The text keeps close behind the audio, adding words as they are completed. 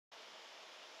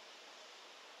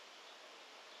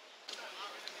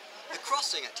The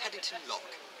crossing at Teddington Lock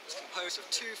was composed of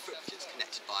two footbridges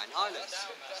connected by an island.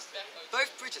 Both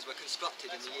bridges were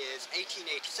constructed in the years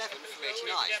 1887 through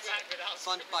 89,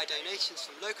 funded by donations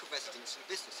from local residents and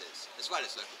businesses, as well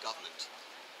as local government.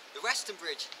 The western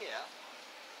bridge here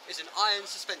is an iron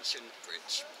suspension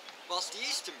bridge, whilst the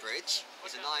eastern bridge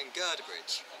is an iron girder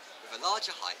bridge, with a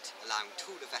larger height allowing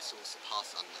taller vessels to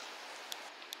pass under.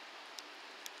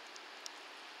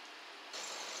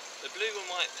 The blue and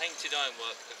white painted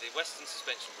ironwork of the western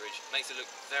suspension bridge makes it look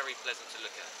very pleasant to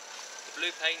look at. The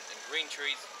blue paint and green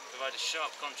trees provide a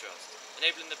sharp contrast,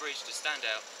 enabling the bridge to stand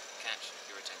out and catch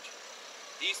your attention.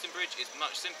 The eastern bridge is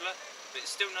much simpler, but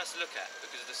it's still nice to look at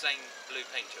because of the same blue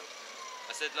paint job.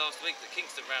 I said last week that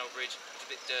Kingston Rail bridge was a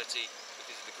bit dirty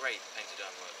because of the grey painted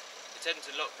ironwork. The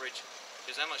Teddington Lock bridge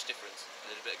shows how much difference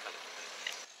a little bit of colour can make.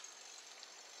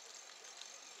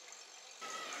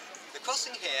 The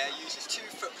crossing here uses two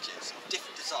footbridges of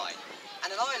different design and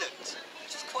an island,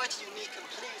 which is quite a unique and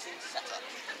pleasing setup.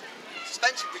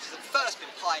 Suspension bridges have first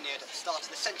been pioneered at the start of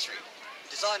the century.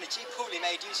 Designer G. Pooley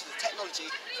made use of the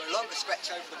technology for a longer stretch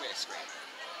over the rear screen.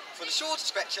 For the shorter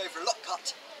stretch over a lock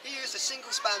cut, he used a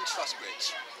single-span truss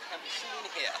bridge, which can be seen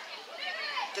here.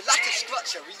 The latter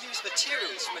structure reused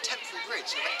materials from a temporary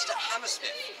bridge erected at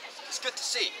Hammersmith. It's good to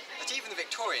see that even the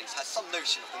Victorians had some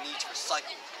notion of the need to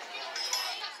recycle.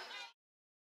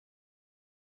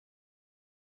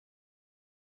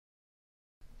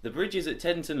 The bridges at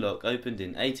Teddington Lock opened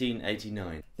in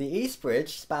 1889. The East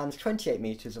Bridge spans 28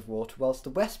 metres of water, whilst the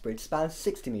West Bridge spans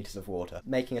 60 metres of water,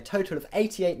 making a total of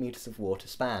 88 metres of water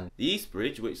span. The East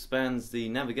Bridge, which spans the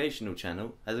navigational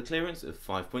channel, has a clearance of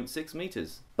 5.6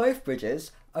 metres. Both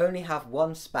bridges only have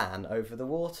one span over the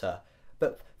water,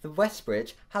 but the West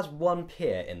Bridge has one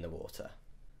pier in the water.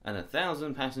 And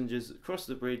 1,000 passengers cross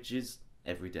the bridges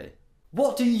every day.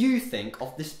 What do you think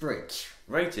of this bridge?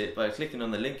 Rate it by clicking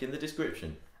on the link in the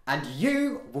description. And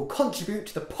you will contribute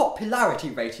to the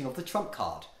popularity rating of the trump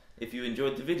card. If you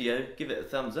enjoyed the video, give it a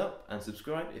thumbs up and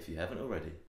subscribe if you haven't already.